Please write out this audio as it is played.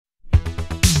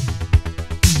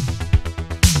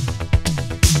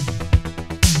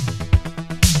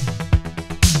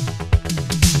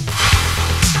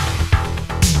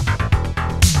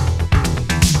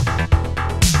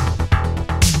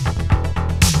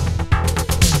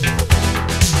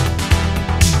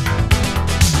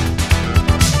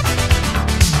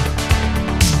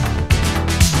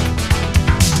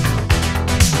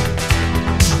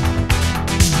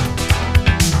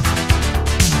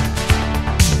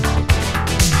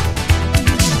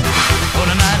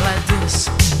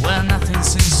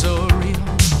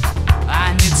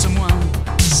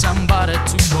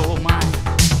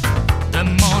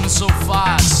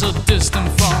distant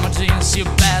from my dreams, you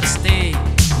better stay.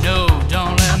 No,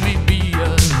 don't let me be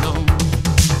alone.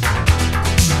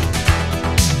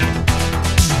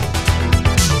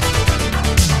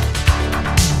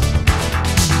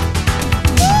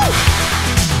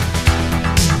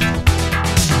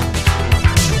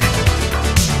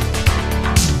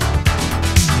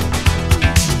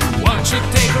 Won't you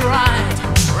take a ride,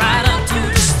 right up to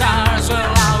the stars?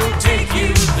 Well, I will take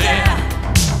you there.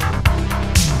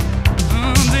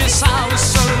 This hour is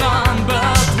so long,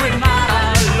 but we're not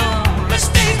alone. Let's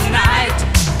take the night.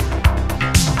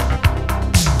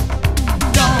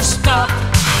 Don't stop.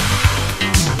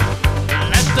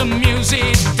 Let the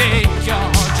music take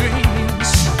your dreams.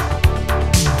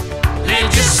 Let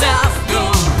yourself go.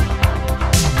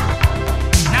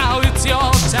 Now it's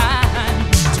your time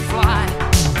to fly.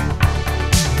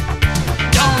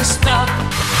 Don't stop.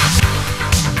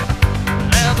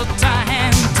 Let the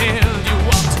time tell you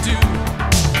what to do.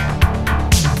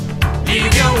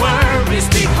 Leave your worries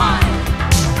behind.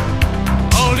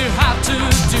 All you have to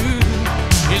do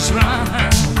is run.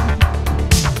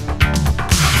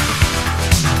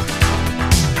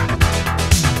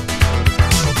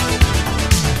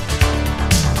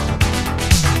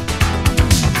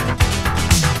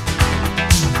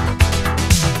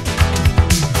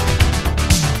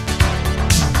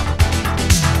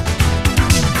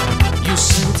 You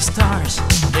see the stars,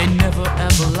 they never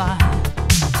ever lie.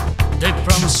 They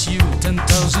promise you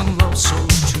 10,000 loves so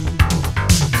true.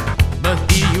 But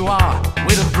here you are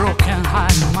with a broken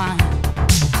heart and mind.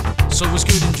 So it's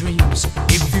good in dreams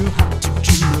if you have to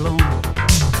dream alone.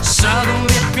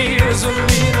 Suddenly appears a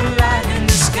little light in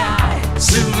the sky.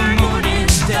 Silver moon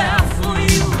is there for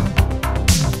you.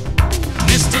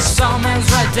 Mr. Summer's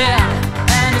right there,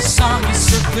 and his song is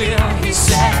so clear. He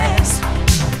says,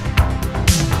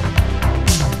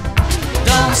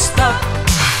 don't stop.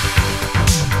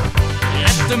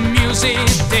 Let the music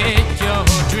take your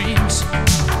dreams.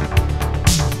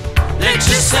 Let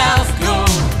yourself go.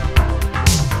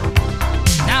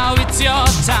 Now it's your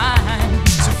time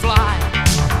to fly.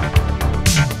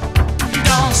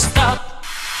 Don't stop.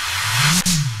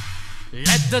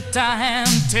 Let the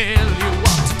time tell you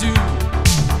what to do.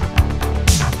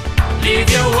 Leave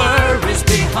your worries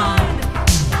behind.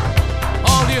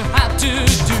 All you have to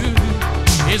do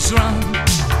is run.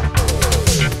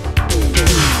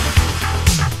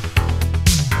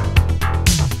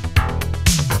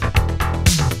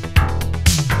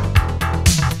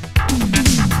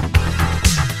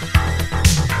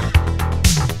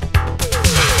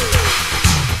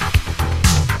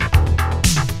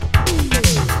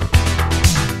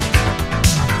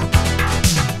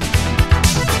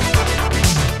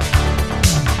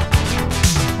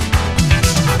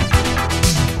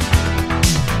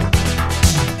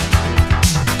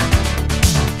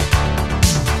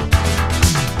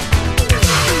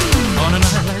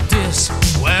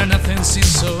 Where nothing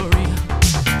seems so real,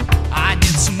 I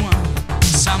need someone,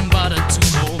 somebody to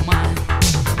hold mine.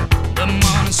 The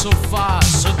morning's so far,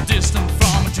 so distant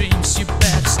from my dreams, you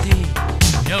better stay.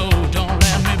 No, don't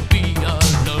let me be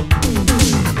alone.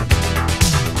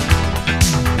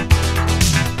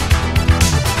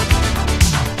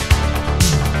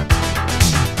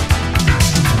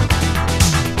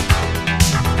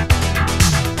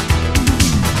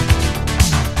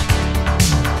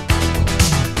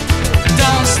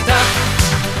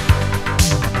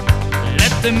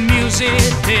 The music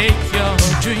take your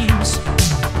dreams.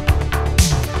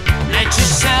 Let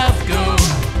yourself go.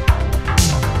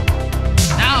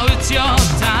 Now it's your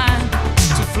time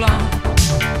to fly.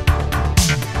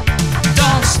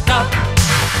 Don't stop.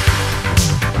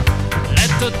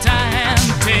 Let the time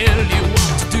tell you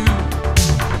what to do.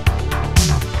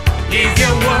 Leave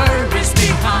your worries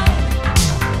behind.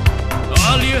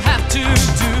 All you have to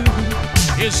do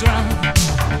is run.